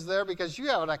warning is there because you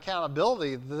have an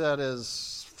accountability that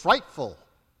is frightful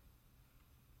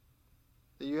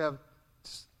that you have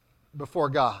before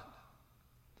God.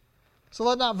 So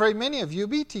let not very many of you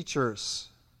be teachers.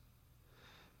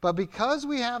 But because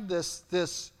we have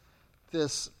this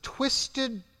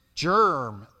twisted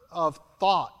germ of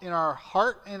thought in our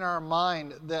heart and our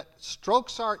mind that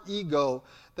strokes our ego,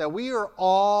 that we are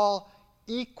all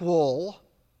equal,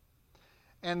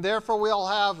 and therefore we all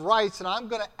have rights, and I'm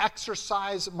going to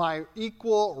exercise my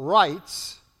equal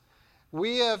rights,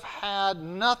 we have had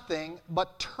nothing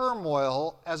but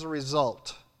turmoil as a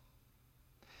result.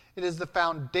 It is the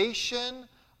foundation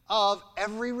of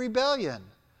every rebellion,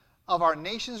 of our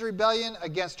nation's rebellion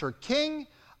against her king,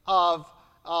 of,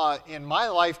 in my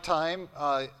lifetime,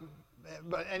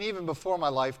 and even before my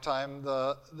lifetime,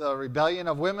 the rebellion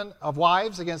of women, of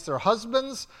wives against their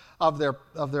husbands, of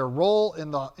their role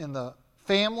in the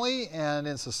family and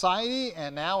in society,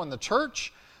 and now in the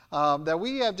church, that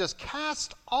we have just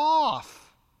cast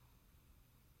off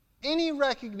any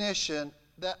recognition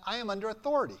that I am under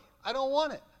authority. I don't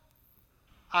want it.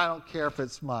 I don't care if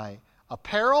it's my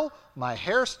apparel, my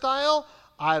hairstyle.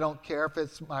 I don't care if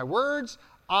it's my words.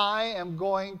 I am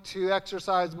going to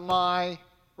exercise my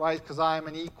rights because I am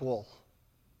an equal.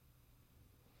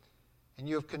 And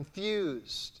you have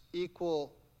confused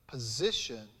equal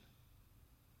position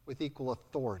with equal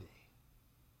authority.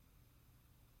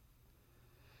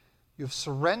 You've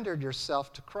surrendered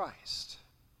yourself to Christ.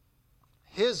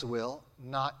 His will,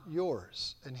 not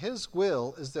yours. And His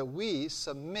will is that we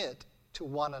submit to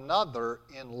one another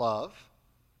in love.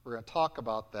 We're going to talk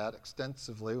about that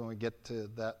extensively when we get to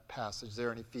that passage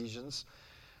there in Ephesians.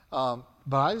 But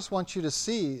I just want you to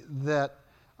see that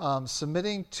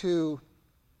submitting to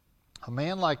a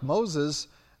man like Moses,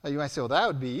 you might say, well, that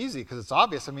would be easy because it's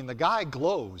obvious. I mean, the guy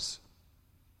glows.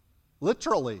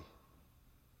 Literally.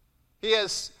 He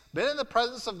has been in the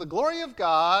presence of the glory of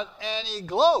God, and he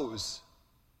glows.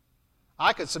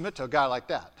 I could submit to a guy like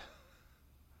that.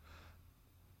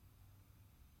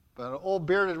 But an old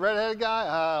bearded redheaded guy,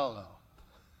 I don't know.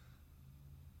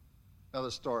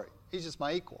 Another story. He's just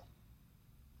my equal.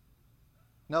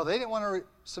 No, they didn't want to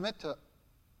submit to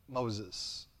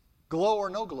Moses. Glow or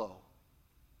no glow.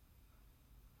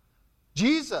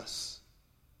 Jesus.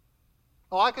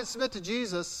 Oh, I could submit to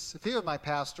Jesus if he was my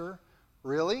pastor.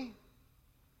 Really?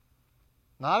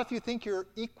 Not if you think you're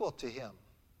equal to him.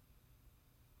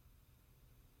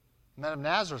 The men of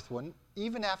Nazareth wouldn't,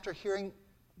 even after hearing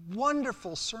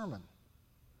wonderful sermon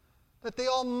that they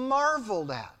all marveled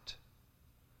at.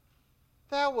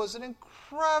 That was an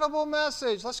incredible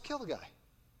message. Let's kill the guy.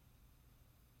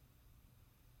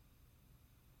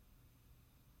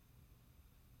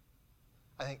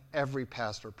 I think every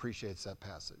pastor appreciates that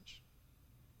passage.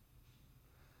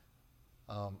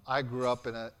 I grew up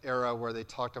in an era where they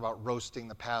talked about roasting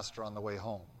the pastor on the way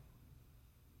home.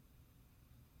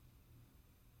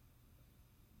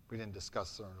 We didn't discuss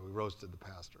sermon. We roasted the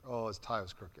pastor. Oh, his tie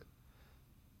was crooked.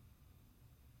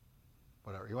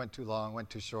 Whatever. He went too long, went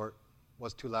too short,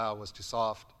 was too loud, was too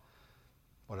soft,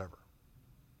 whatever.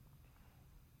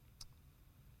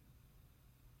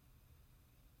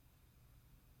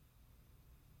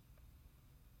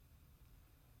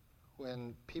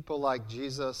 When people like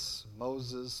Jesus,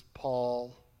 Moses,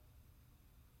 Paul,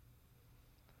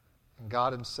 and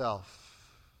God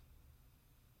himself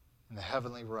in the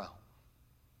heavenly realm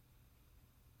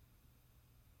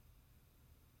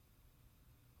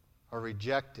are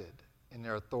rejected in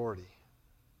their authority,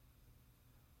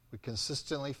 we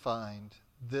consistently find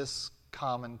this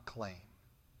common claim: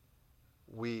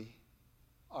 we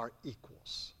are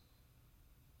equals.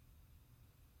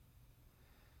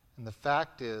 And the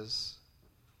fact is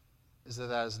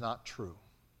that is not true.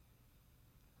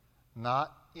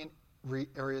 Not in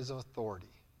areas of authority.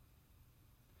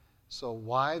 So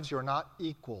wives, you're not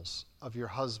equals of your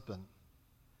husband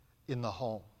in the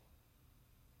home.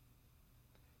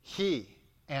 He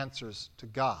answers to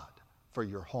God for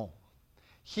your home.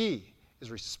 He is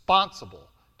responsible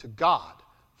to God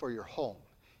for your home.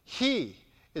 He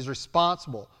is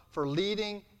responsible for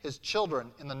leading his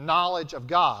children in the knowledge of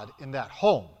God in that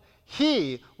home.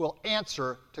 He will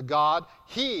answer to God.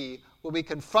 He will be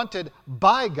confronted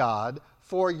by God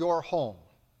for your home.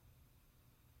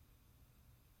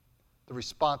 The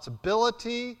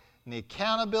responsibility and the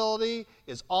accountability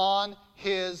is on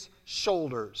his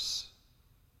shoulders.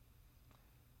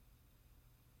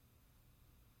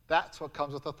 That's what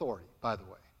comes with authority, by the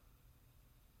way.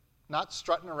 Not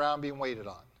strutting around being waited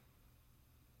on.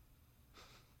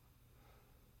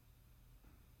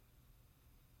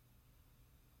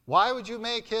 Why would you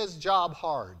make his job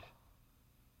hard?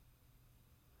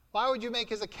 Why would you make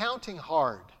his accounting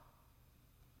hard?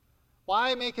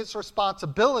 Why make his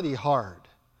responsibility hard?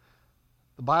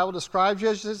 The Bible describes you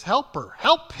as his helper.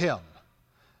 Help him.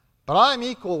 But I'm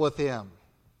equal with him.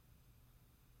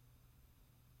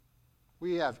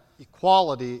 We have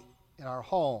equality in our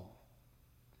home.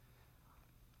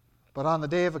 But on the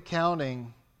day of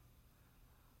accounting,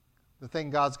 the thing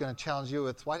God's going to challenge you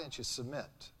with, why didn't you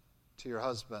submit to your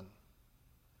husband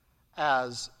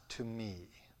as to me?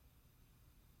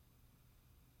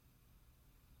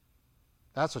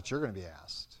 That's what you're going to be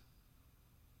asked.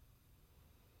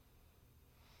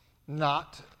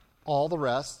 Not all the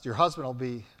rest. Your husband will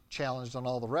be challenged on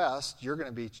all the rest. You're going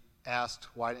to be asked,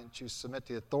 why didn't you submit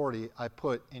to the authority I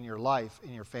put in your life,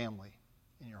 in your family,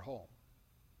 in your home?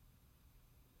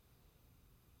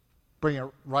 Bring it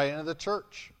right into the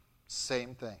church,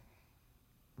 same thing.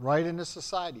 Right into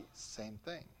society, same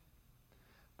thing.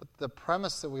 But the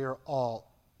premise that we are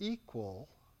all equal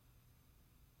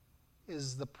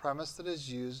is the premise that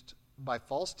is used by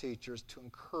false teachers to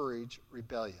encourage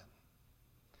rebellion.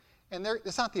 And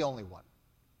it's not the only one.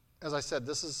 As I said,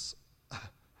 this is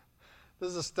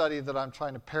a study that I'm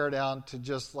trying to pare down to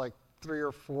just like 3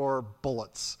 or 4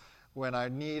 bullets when I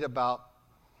need about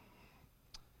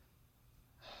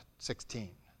 16.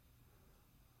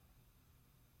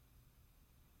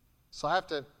 So I have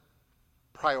to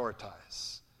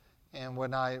prioritize. And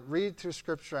when I read through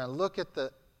Scripture and look at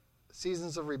the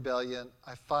seasons of rebellion,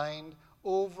 I find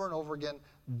over and over again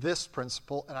this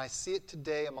principle, and I see it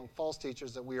today among false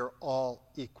teachers, that we are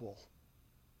all equal.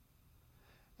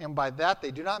 And by that,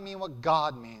 they do not mean what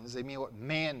God means. They mean what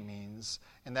man means,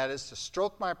 and that is to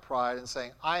stroke my pride and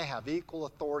saying, I have equal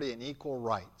authority and equal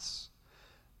rights.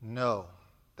 No,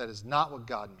 that is not what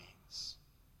God means.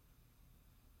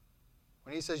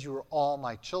 When he says you are all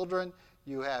my children,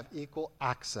 you have equal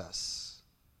access.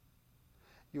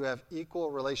 You have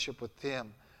equal relationship with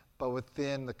him, but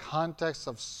within the context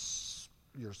of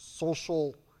your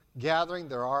social gathering,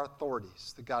 there are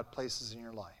authorities that God places in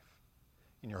your life,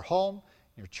 in your home,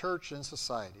 in your church, and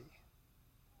society.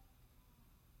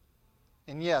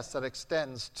 And yes, that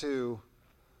extends to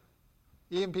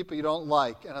even people you don't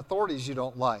like and authorities you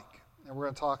don't like. And we're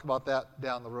going to talk about that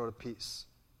down the road of peace.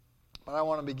 But I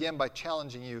want to begin by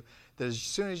challenging you that as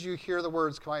soon as you hear the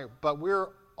words come out, but we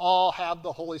all have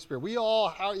the Holy Spirit. We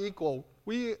all are equal.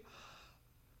 We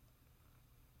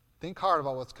think hard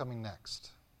about what's coming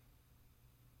next.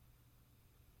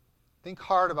 Think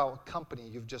hard about what company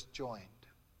you've just joined.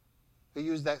 They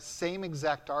use that same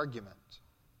exact argument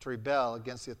to rebel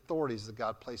against the authorities that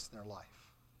God placed in their life.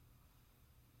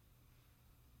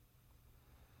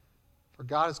 For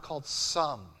God has called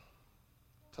some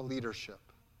to leadership,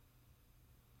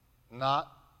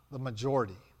 not the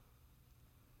majority.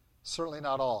 Certainly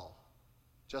not all,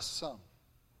 just some.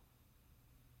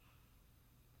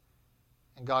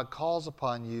 And God calls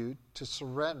upon you to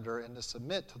surrender and to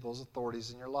submit to those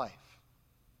authorities in your life.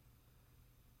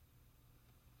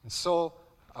 And so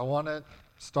I want to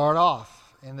start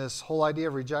off in this whole idea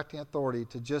of rejecting authority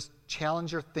to just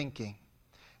challenge your thinking.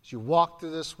 As you walk through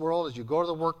this world, as you go to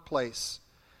the workplace,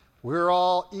 we're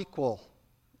all equal.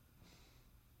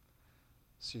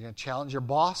 So you're going to challenge your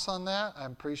boss on that?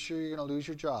 I'm pretty sure you're going to lose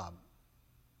your job.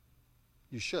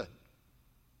 You should.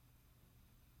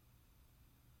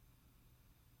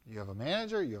 You have a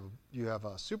manager, you have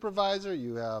a supervisor,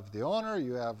 you have the owner,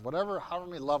 you have whatever, however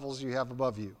many levels you have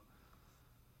above you.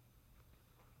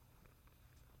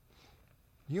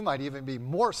 You might even be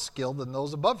more skilled than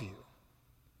those above you.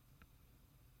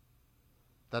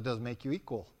 That doesn't make you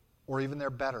equal, or even they're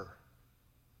better.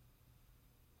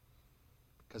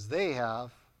 Because they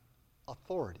have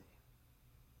authority.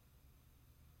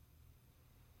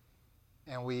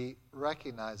 and we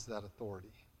recognize that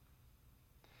authority.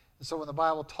 And so when the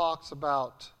Bible talks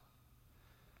about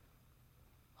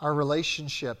our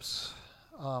relationships,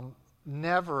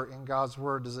 never in God's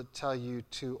Word does it tell you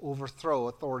to overthrow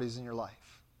authorities in your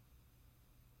life.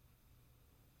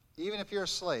 Even if you're a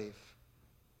slave.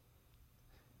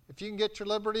 If you can get your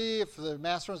liberty, if the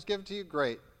master wants to give it to you,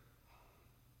 great.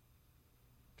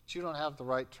 But you don't have the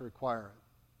right to require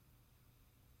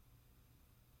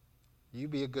it. You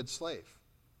be a good slave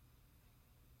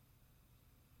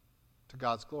to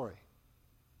God's glory.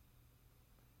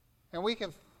 And we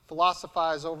can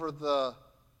philosophize over the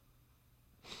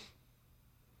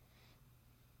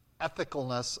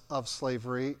ethicalness of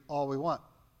slavery all we want.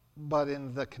 But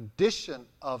in the condition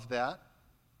of that,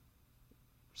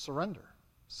 surrender,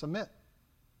 submit.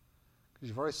 Because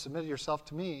you've already submitted yourself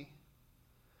to me,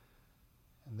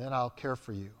 and then I'll care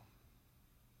for you.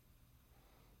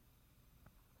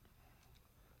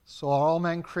 So are all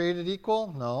men created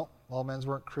equal? No, all men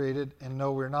weren't created, and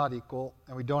no, we're not equal,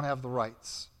 and we don't have the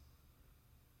rights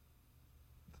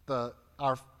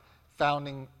our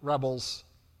founding rebels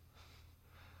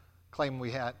claim we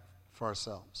had for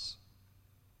ourselves.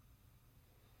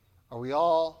 Are we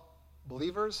all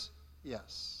believers?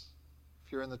 Yes.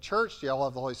 If you're in the church, do you all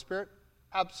have the Holy Spirit?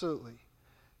 Absolutely.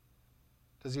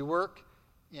 Does he work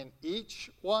in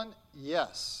each one?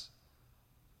 Yes.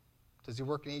 Does he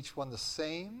work in each one the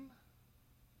same?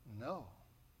 No.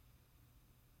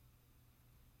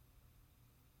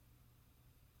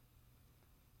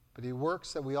 But he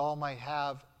works that we all might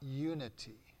have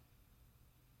unity,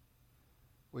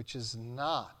 which is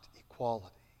not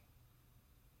equality.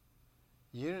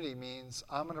 Unity means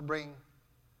I'm going to bring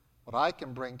what I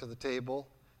can bring to the table,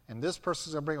 and this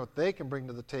person's going to bring what they can bring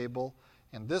to the table,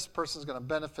 and this person's going to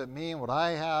benefit me, and what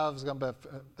I have is going to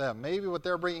benefit them. Maybe what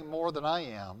they're bringing more than I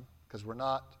am, because we're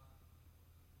not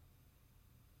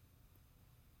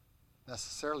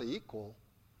necessarily equal,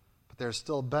 but there's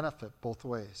still benefit both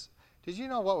ways. Did you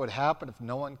know what would happen if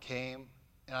no one came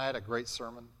and I had a great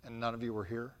sermon and none of you were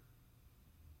here?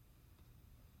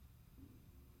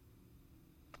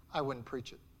 I wouldn't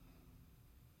preach it.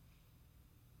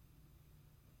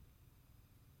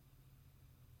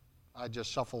 I'd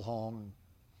just shuffle home and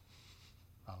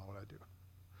I don't know what I'd do.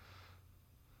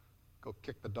 Go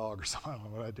kick the dog or something. I don't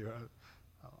know what I'd do.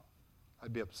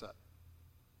 I'd be upset.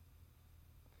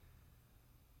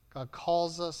 God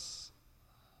calls us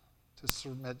to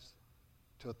submit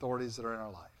to authorities that are in our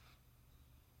life.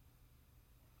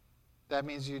 That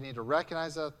means you need to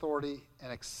recognize that authority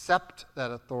and accept that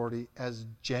authority as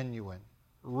genuine,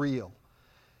 real.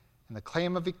 And the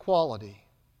claim of equality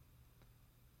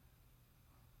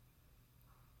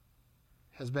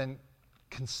has been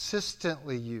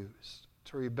consistently used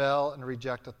to rebel and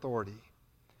reject authority,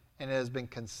 and it has been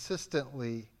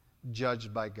consistently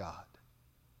judged by God.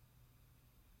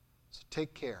 So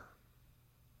take care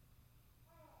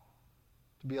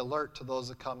to be alert to those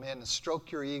that come in and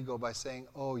stroke your ego by saying,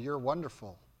 oh, you're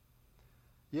wonderful.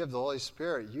 You have the Holy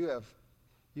Spirit. You have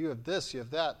this, you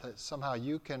have that somehow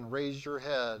you can raise your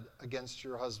head against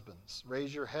your husbands,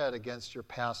 raise your head against your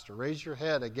pastor, raise your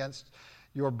head against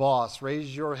your boss,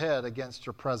 raise your head against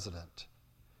your president,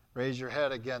 raise your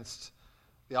head against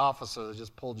the officer that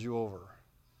just pulled you over.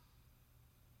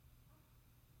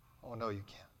 Oh, no, you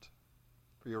can't.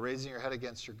 For you're raising your head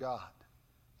against your God.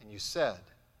 And you said,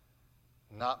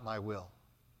 not my will,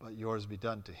 but yours be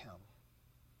done to him.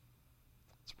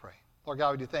 Let's pray. Lord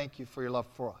God, we do thank you for your love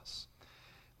for us.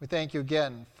 We thank you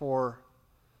again for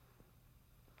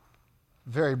a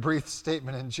very brief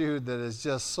statement in Jude that is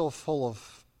just so full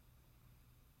of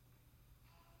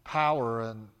power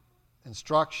and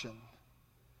instruction.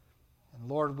 And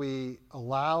Lord, we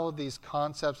allow these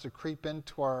concepts to creep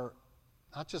into our,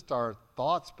 not just our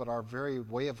thoughts, but our very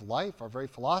way of life, our very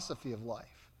philosophy of life.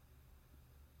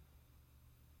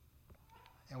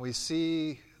 And we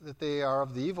see that they are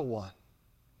of the evil one.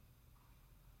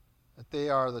 That they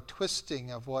are the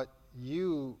twisting of of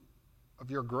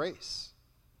your grace.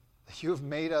 That you have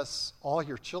made us all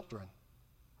your children.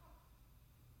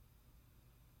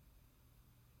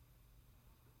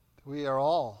 That we are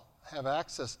all have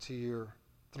access to your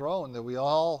throne. That we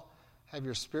all have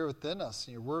your Spirit within us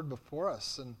and your word before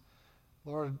us. And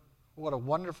Lord, what a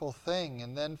wonderful thing.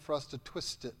 And then for us to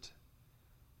twist it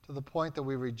to the point that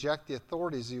we reject the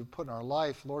authorities you've put in our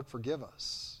life. Lord, forgive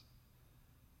us.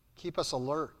 Keep us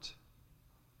alert.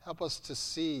 Help us to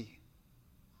see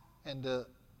and to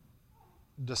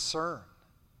discern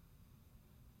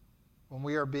when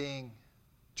we are being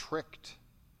tricked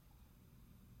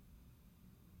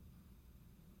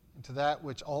into that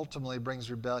which ultimately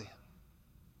brings rebellion.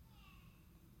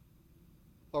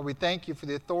 Lord, we thank you for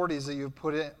the authorities that you've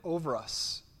put over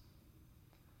us.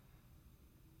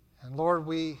 And Lord,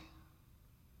 we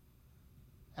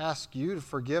ask you to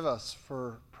forgive us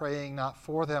for praying not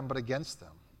for them but against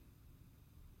them,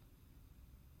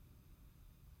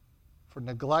 for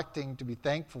neglecting to be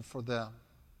thankful for them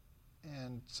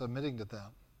and submitting to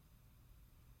them.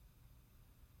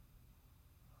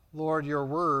 Lord, your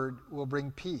word will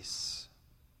bring peace,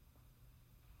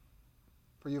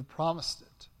 for you've promised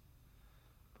it.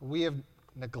 But we have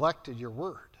neglected your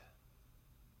word,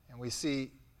 and we see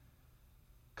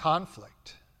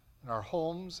conflict in our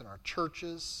homes, in our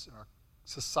churches, in our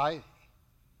society.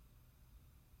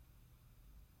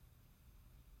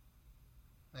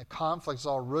 That conflict's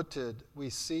all rooted. We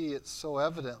see it so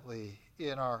evidently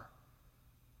in our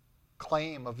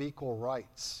claim of equal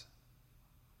rights.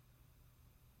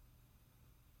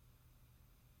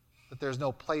 That there's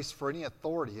no place for any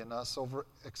authority in us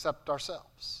except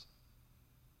ourselves.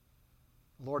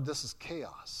 Lord, this is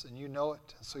chaos, and you know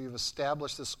it. And so you've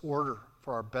established this order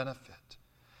for our benefit.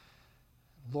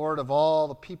 Lord, of all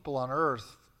the people on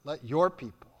earth, let your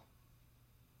people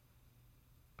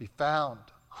be found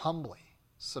humbly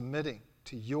submitting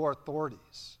to your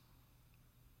authorities.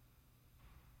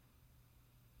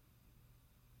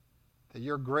 That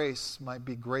your grace might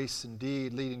be grace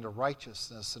indeed, leading to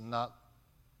righteousness and not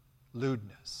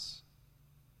lewdness.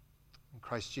 In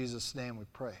Christ Jesus' name we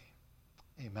pray.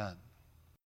 Amen.